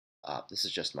up. This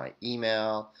is just my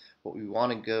email. What we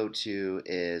want to go to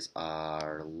is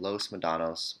our Los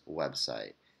Medanos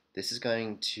website. This is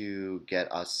going to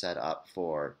get us set up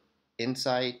for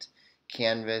Insight,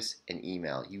 Canvas, and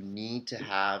email. You need to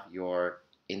have your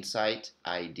Insight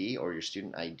ID or your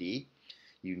student ID.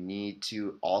 You need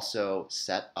to also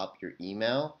set up your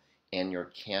email and your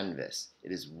Canvas.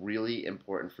 It is really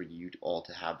important for you all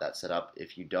to have that set up.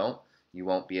 If you don't, you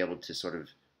won't be able to sort of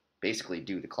basically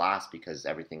do the class because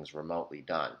everything's remotely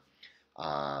done.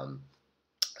 Um,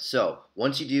 so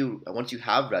once you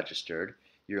have registered,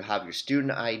 you'll have your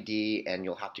student ID and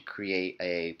you'll have to create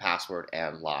a password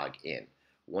and log in.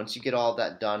 Once you get all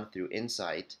that done through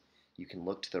Insight, you can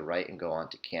look to the right and go on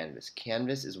to Canvas.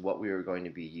 Canvas is what we are going to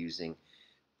be using.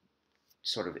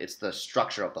 It's the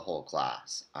structure of the whole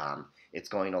class. It's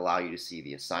going to allow you to see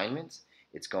the assignments.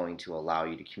 It's going to allow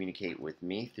you to communicate with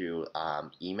me through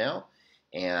email.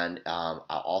 And I'll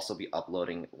also be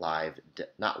uploading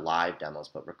not live demos,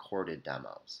 but recorded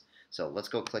demos. So let's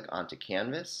go click onto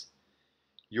Canvas.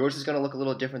 Yours is going to look a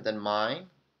little different than mine.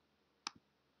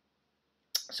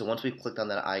 So once we've clicked on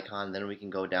that icon, then we can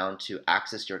go down to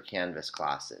access your Canvas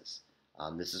classes.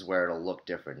 This is where it'll look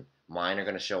different. Mine are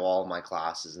going to show all of my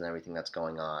classes and everything that's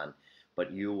going on,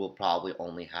 but you will probably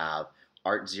only have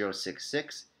Art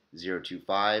 066,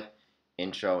 025,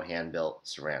 Intro Hand-Built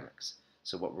Ceramics.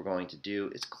 So what we're going to do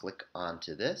is click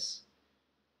onto this,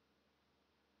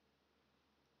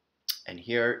 and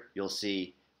here you'll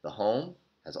see the home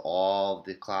has all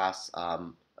the class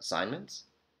assignments.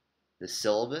 The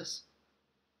syllabus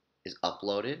is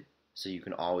uploaded, so you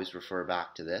can always refer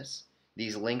back to this.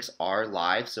 These links are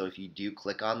live, so if you do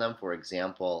click on them, for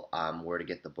example, where to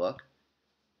get the book,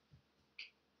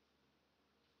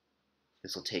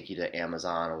 this will take you to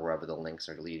Amazon or wherever the links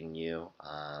are leading you.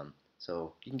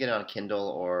 So you can get it on Kindle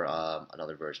or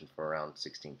another version for around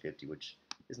 $16.50, which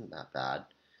isn't that bad.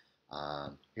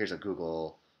 Here's a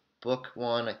Google Book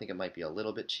one. I think it might be a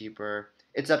little bit cheaper.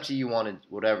 It's up to you,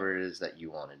 whatever it is that you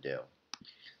want to do.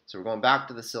 So we're going back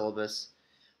to the syllabus.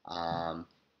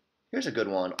 Here's a good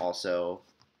one also.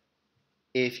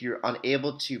 If you're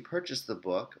unable to purchase the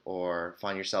book or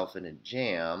find yourself in a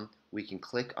jam, we can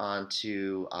click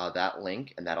onto that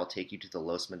link, and that'll take you to the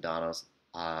Los Medanos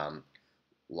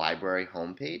library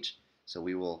homepage. So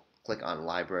we will click on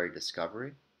Library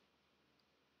Discovery.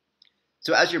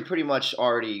 So as you're pretty much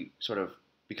already sort of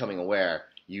becoming aware,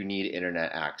 you need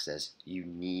internet access. You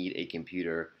need a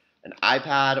computer. An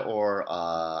iPad or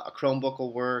a Chromebook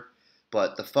will work,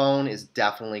 but the phone is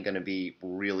definitely going to be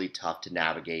really tough to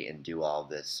navigate and do all of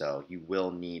this. So you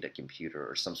will need a computer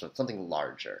or something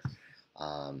larger.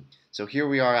 So here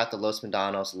we are at the Los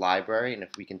Medanos library, and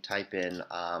if we can type in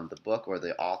the book or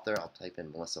the author, I'll type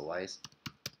in Melissa Weiss.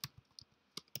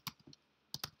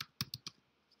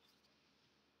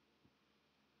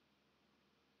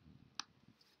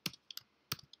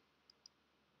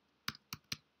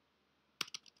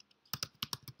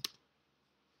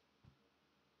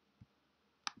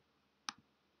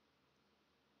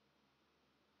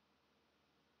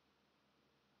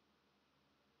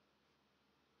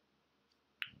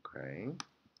 Okay.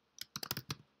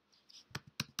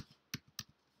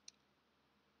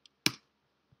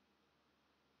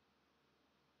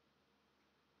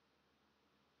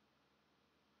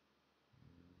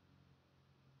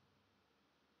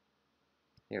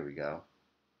 Here we go.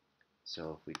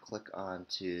 So if we click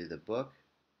onto the book,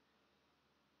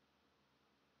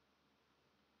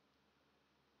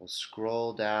 we'll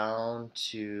scroll down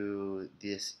to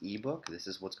this ebook. This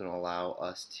is what's going to allow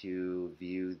us to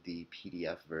view the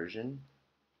PDF version.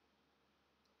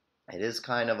 It is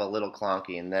kind of a little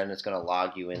clunky, and then it's going to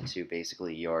log you into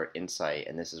basically your Insight,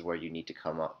 and this is where you need to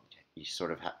come up. You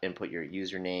sort of input your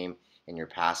username and your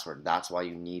password. That's why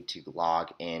you need to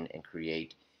log in and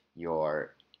create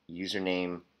your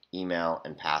username, email,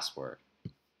 and password.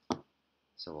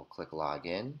 So we'll click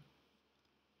Login,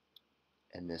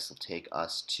 and this will take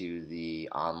us to the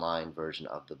online version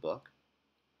of the book.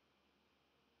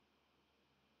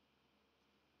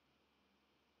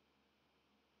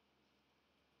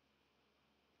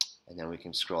 And then we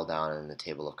can scroll down in the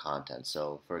table of contents.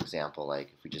 So for example,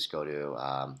 like if we just go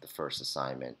to the first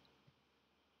assignment,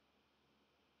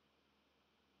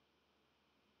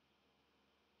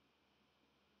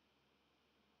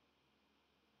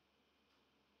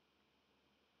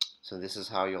 so this is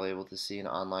how you'll be able to see an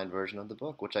online version of the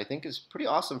book, which I think is pretty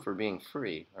awesome for being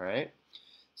free. All right.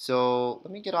 So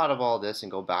let me get out of all this and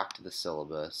go back to the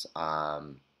syllabus.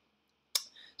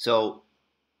 So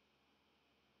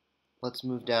let's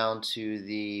move down to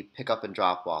the pickup and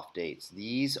drop off dates.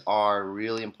 These are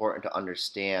really important to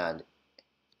understand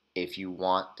if you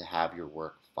want to have your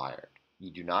work fired.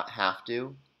 You do not have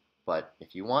to, but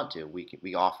if you want to,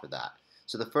 we offer that.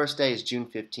 So the first day is June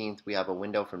 15th. We have a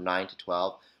window from 9 to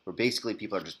 12 where basically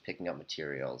people are just picking up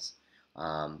materials.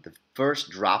 The first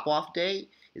drop-off day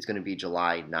is going to be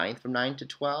July 9th from 9 to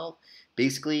 12.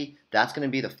 Basically, that's going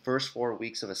to be the first 4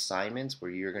 weeks of assignments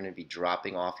where you're going to be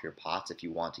dropping off your pots if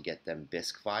you want to get them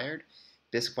bisque fired.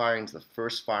 Bisque firing is the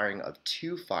first firing of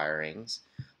 2 firings.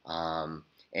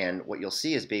 And what you'll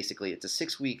see is basically it's a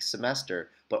 6-week semester,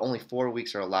 but only 4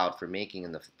 weeks are allowed for making,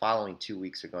 and the following 2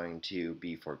 weeks are going to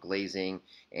be for glazing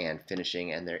and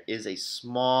finishing. And there is a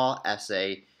small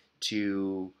essay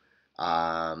to that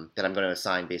I'm going to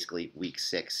assign basically week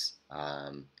 6.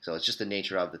 So it's just the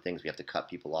nature of the things we have to cut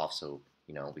people off so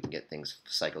we can get things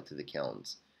cycled through the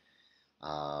kilns.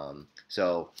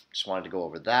 So just wanted to go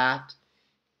over that.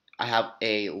 I have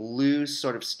a loose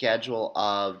sort of schedule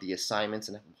of the assignments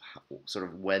and sort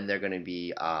of when they're going to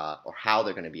be or how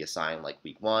they're going to be assigned, like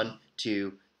week 1,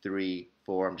 2, 3,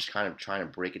 4. I'm just kind of trying to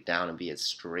break it down and be as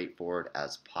straightforward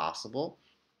as possible.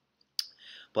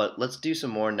 But let's do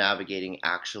some more navigating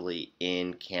actually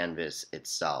in Canvas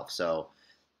itself. So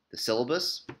the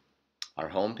syllabus, our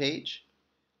homepage.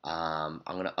 I'm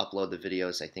going to upload the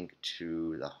videos, I think,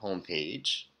 to the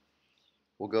homepage.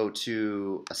 We'll go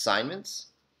to assignments.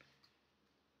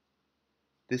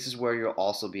 This is where you'll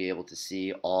also be able to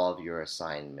see all of your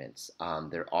assignments.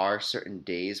 There are certain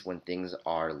days when things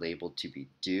are labeled to be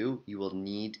due. You will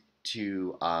need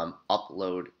to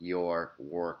upload your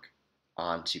work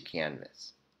onto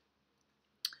Canvas.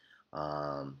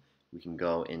 We can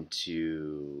go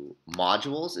into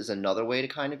modules is another way to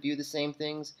kind of view the same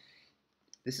things.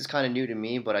 This is kind of new to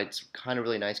me, but it's kind of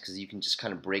really nice because you can just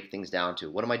kind of break things down to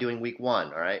what am I doing week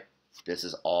 1, all right? This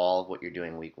is all of what you're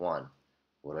doing week 1.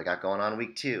 What do I got going on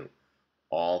week 2?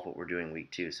 All of what we're doing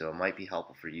week 2. So it might be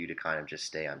helpful for you to kind of just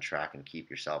stay on track and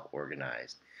keep yourself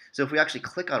organized. So if we actually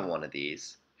click on one of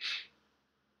these,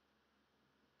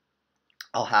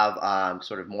 I'll have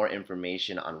sort of more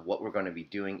information on what we're going to be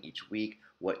doing each week,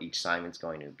 what each assignment's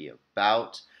going to be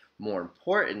about. More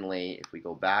importantly, if we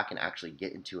go back and actually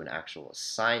get into an actual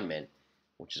assignment,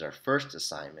 which is our first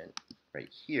assignment right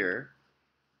here,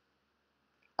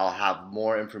 I'll have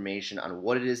more information on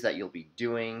what it is that you'll be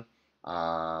doing.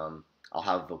 I'll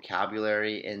have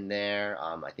vocabulary in there.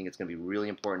 I think it's going to be really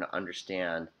important to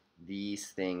understand these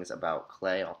things about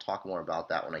clay. I'll talk more about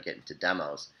that when I get into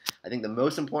demos. I think the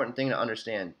most important thing to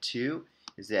understand too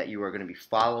is that you are going to be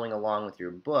following along with your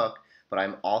book, but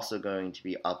I'm also going to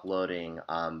be uploading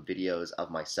videos of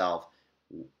myself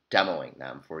demoing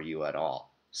them for you at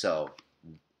all. So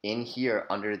in here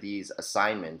under these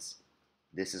assignments,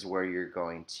 this is where you're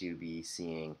going to be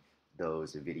seeing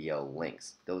those video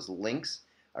links. Those links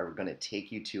are going to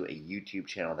take you to a YouTube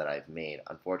channel that I've made.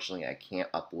 Unfortunately, I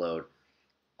can't upload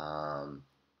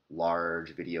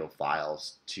large video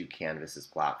files to Canvas's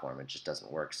platform. It just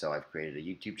doesn't work. So I've created a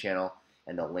YouTube channel,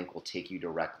 and the link will take you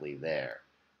directly there.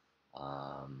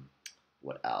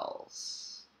 What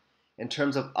else? In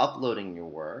terms of uploading your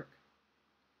work,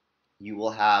 you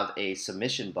will have a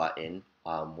submission button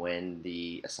when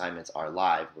the assignments are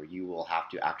live, where you will have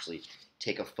to actually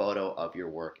take a photo of your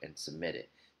work and submit it.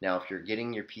 Now, if you're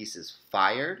getting your pieces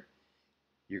fired,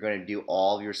 you're going to do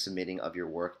all of your submitting of your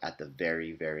work at the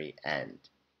very, very end.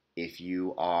 If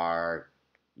you are,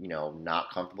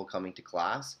 not comfortable coming to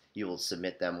class, you will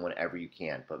submit them whenever you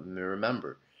can. But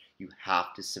remember, you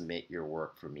have to submit your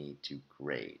work for me to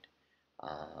grade.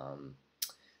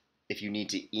 If you need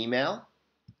to email,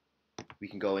 we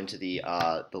can go into the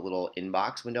little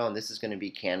inbox window, and this is going to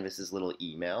be Canvas's little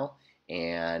email.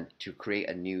 And to create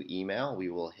a new email, we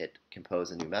will hit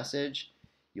compose a new message.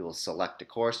 You will select a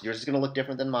course. Yours is going to look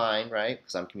different than mine, right?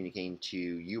 Because I'm communicating to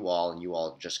you all, and you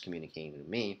all just communicating to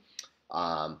me.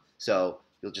 So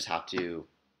you'll just have to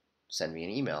send me an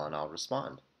email, and I'll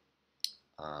respond.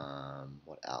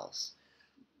 What else?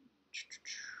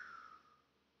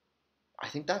 I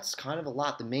think that's kind of a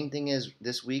lot. The main thing is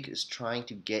this week is trying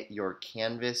to get your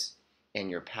Canvas and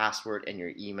your password and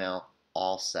your email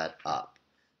all set up.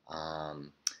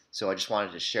 So I just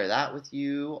wanted to share that with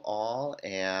you all,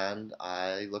 and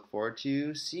I look forward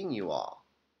to seeing you all.